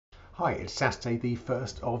Hi, it's Saturday the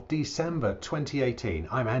 1st of December 2018.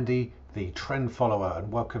 I'm Andy, the trend follower,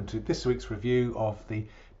 and welcome to this week's review of the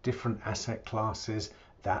different asset classes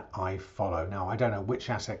that I follow. Now, I don't know which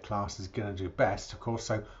asset class is going to do best, of course,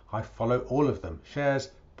 so I follow all of them: shares,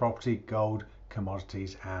 property, gold,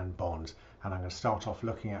 commodities and bonds. And I'm going to start off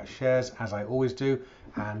looking at shares as I always do,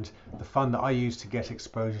 and the fund that I use to get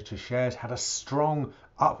exposure to shares had a strong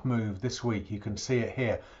up move this week. You can see it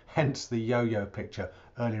here, hence the yo-yo picture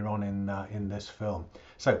earlier on in this film.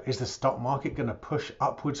 So is the stock market going to push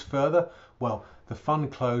upwards further? Well, the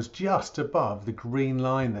fund closed just above the green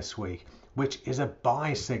line this week, which is a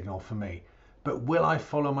buy signal for me. But will I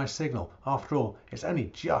follow my signal? After all, it's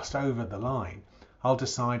only just over the line. I'll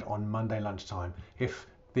decide on Monday lunchtime. If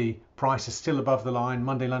the price is still above the line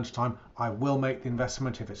Monday lunchtime, I will make the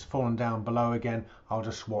investment. If it's fallen down below again, I'll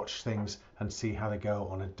just watch things and see how they go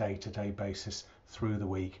on a day-to-day basis through the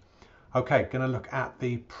week. Okay, going to look at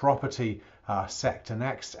the property sector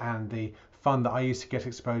next, and the fund that I use to get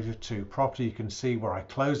exposure to property. You can see where I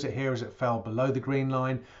closed it here as it fell below the green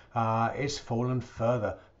line. It's fallen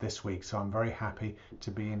further this week, so I'm very happy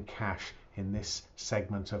to be in cash in this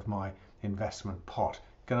segment of my investment pot.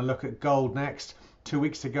 Going to look at gold next. 2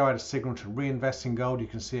 weeks ago I had a signal to reinvest in gold. You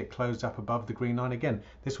can see it closed up above the green line again.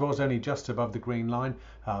 This was only just above the green line,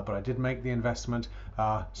 but I did make the investment.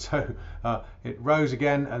 It rose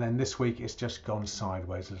again, and then this week it's just gone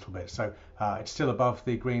sideways a little bit. So it's still above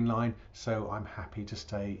the green line, so I'm happy to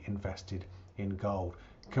stay invested in gold.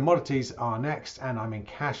 Commodities are next, and I'm in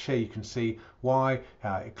cash here. You can see why.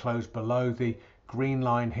 It closed below the green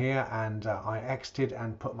line here, and I exited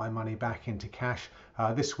and put my money back into cash.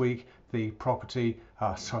 This week the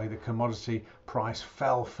commodity price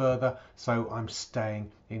fell further, so I'm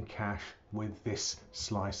staying in cash with this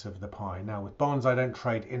slice of the pie. Now with bonds, I don't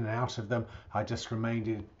trade in and out of them. I just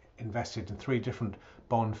remained invested in 3 different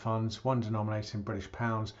bond funds, one denominated in British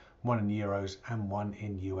pounds, one in euros and one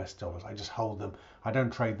in US dollars. I just hold them. I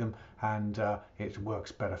don't trade them, and it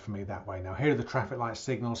works better for me that way. Now here are the traffic light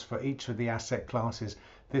signals for each of the asset classes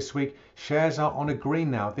this week. Shares are on a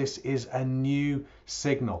green now. This is a new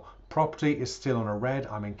signal. Property is still on a red.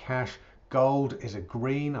 I'm in cash. Gold is a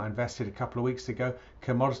green. I invested a couple of weeks ago.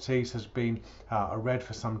 Commodities has been a red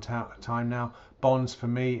for some time now. Bonds for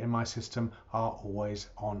me in my system are always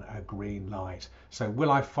on a green light. So will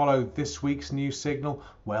I follow this week's new signal?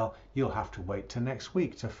 Well, you'll have to wait till next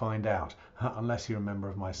week to find out, unless you're a member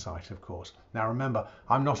of my site, of course. Now remember,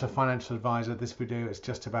 I'm not a financial advisor. This video is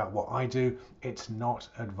just about what I do. It's not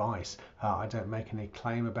advice. I don't make any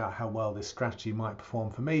claim about how well this strategy might perform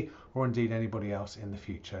for me or indeed anybody else in the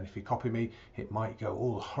future. And if you copy me, it might go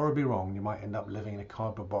all horribly wrong. You might end up living in a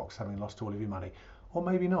cardboard box having lost all of your money, or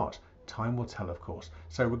maybe not. Time will tell, of course.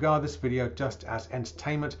 So regard this video just as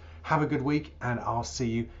entertainment. Have a good week, and I'll see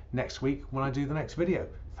you next week when I do the next video.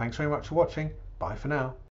 Thanks very much for watching. Bye for now.